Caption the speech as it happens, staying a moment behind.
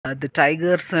The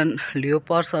tigers and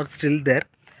leopards are still there.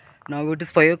 Now it is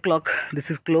 5 o'clock.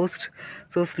 This is closed.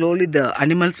 So slowly the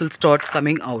animals will start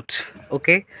coming out.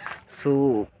 Okay.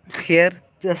 So here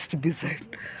just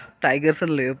beside tigers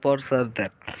and leopards are there.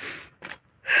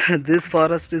 This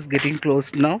forest is getting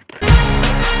closed now.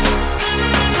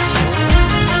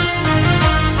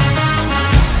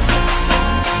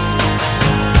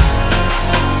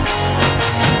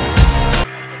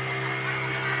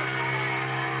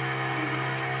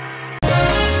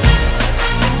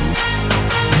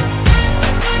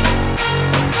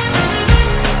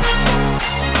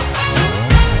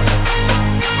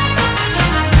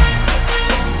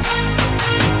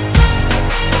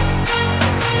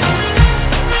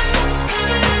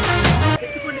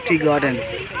 Tea garden.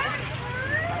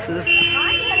 So this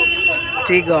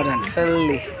tea garden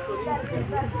fully.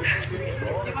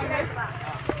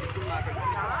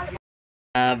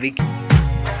 We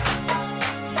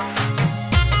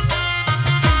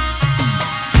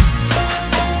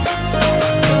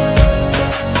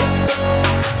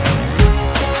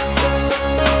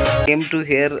came to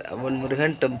here one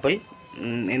murugan temple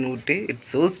in Ooty. It's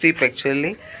so steep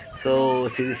actually. So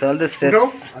see this all the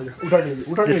steps.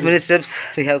 This many steps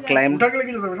we have climbed.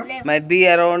 Might be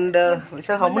around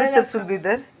Vishal, how many steps will be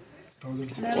there?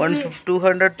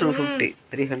 200, 250,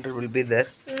 300 will be there.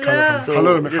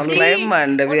 So this climb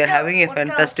and we are having a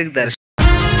fantastic darshan.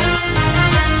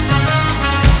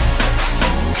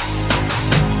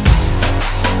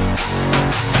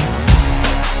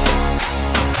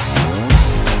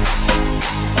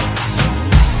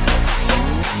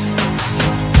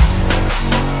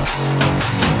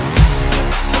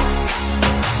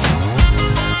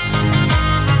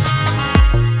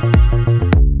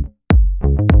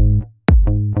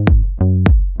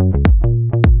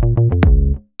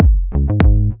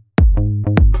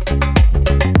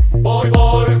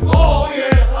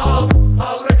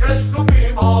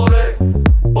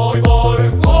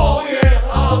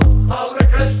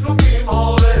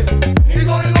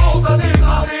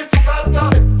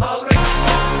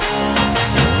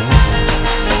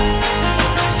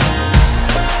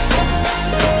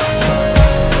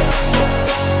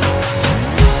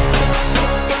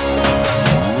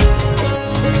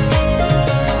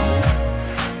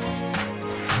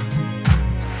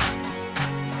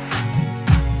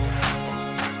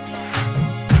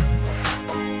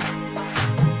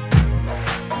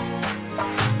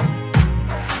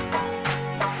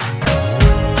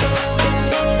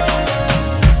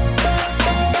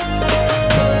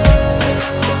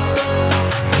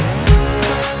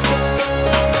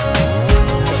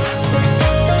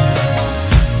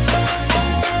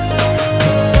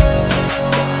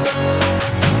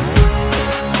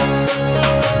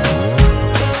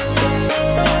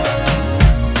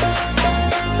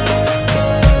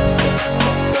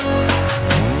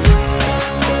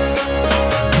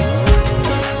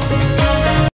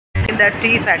 The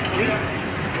tea factory.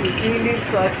 Tea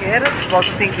leaves are here.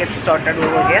 Processing gets started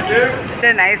over here. Just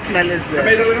a nice smell is there.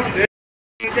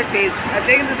 The taste. I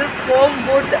think this is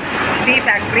Homewood Tea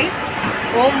Factory.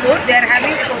 Homewood. They are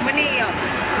having so many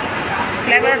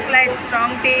flavors like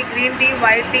strong tea, green tea,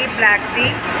 white tea, black tea,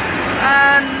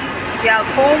 and yeah,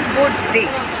 Homewood tea.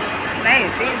 Nice.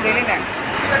 Tea is really nice.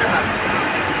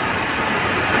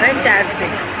 Fantastic.